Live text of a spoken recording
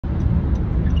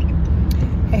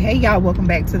Hey y'all, welcome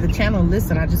back to the channel.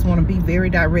 Listen, I just want to be very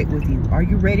direct with you. Are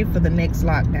you ready for the next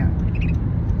lockdown?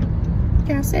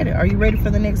 Yeah, I said it. Are you ready for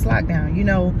the next lockdown? You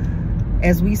know,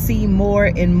 as we see more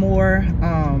and more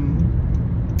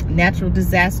natural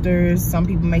disasters, some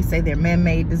people may say they're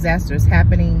man-made disasters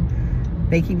happening.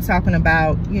 They keep talking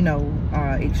about, you know,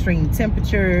 extreme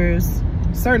temperatures.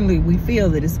 Certainly we feel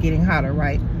that it's getting hotter,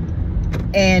 right?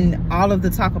 And all of the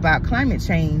talk about climate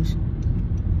change,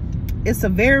 it's a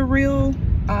very real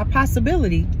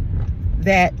possibility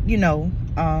that, you know,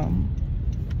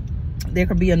 there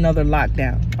could be another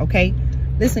lockdown. Okay,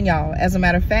 listen y'all, as a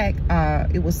matter of fact,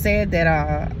 it was said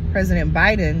that President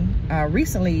Biden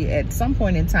recently at some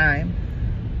point in time,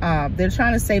 they're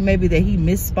trying to say maybe that he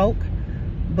misspoke,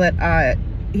 but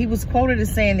he was quoted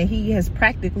as saying that he has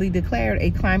practically declared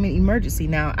a climate emergency.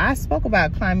 Now, I spoke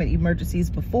about climate emergencies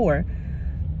before,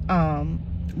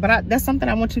 but that's something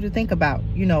I want you to think about.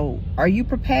 You know, are you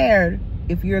prepared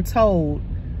if you're told,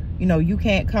 you know, you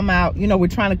can't come out, you know, we're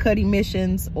trying to cut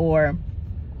emissions, or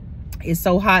it's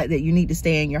so hot that you need to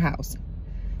stay in your house?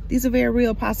 These are very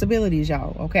real possibilities,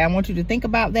 y'all. Okay, I want you to think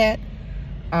about that.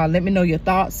 Let me know your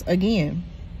thoughts. Again,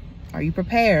 are you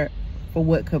prepared for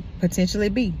what could potentially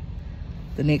be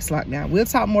the next lockdown? We'll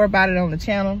talk more about it on the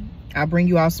channel. I'll bring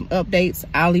you all some updates.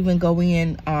 I'll even go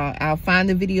in, I'll find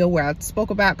the video where I spoke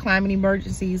about climate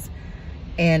emergencies,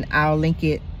 and I'll link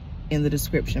it in the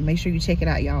description. Make sure you check it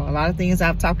out, y'all. A lot of things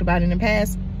I've talked about in the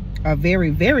past are very,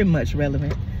 very much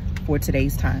relevant for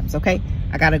today's times. Okay,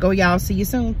 I gotta go, y'all. See you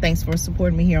soon. Thanks for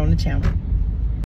supporting me here on the channel.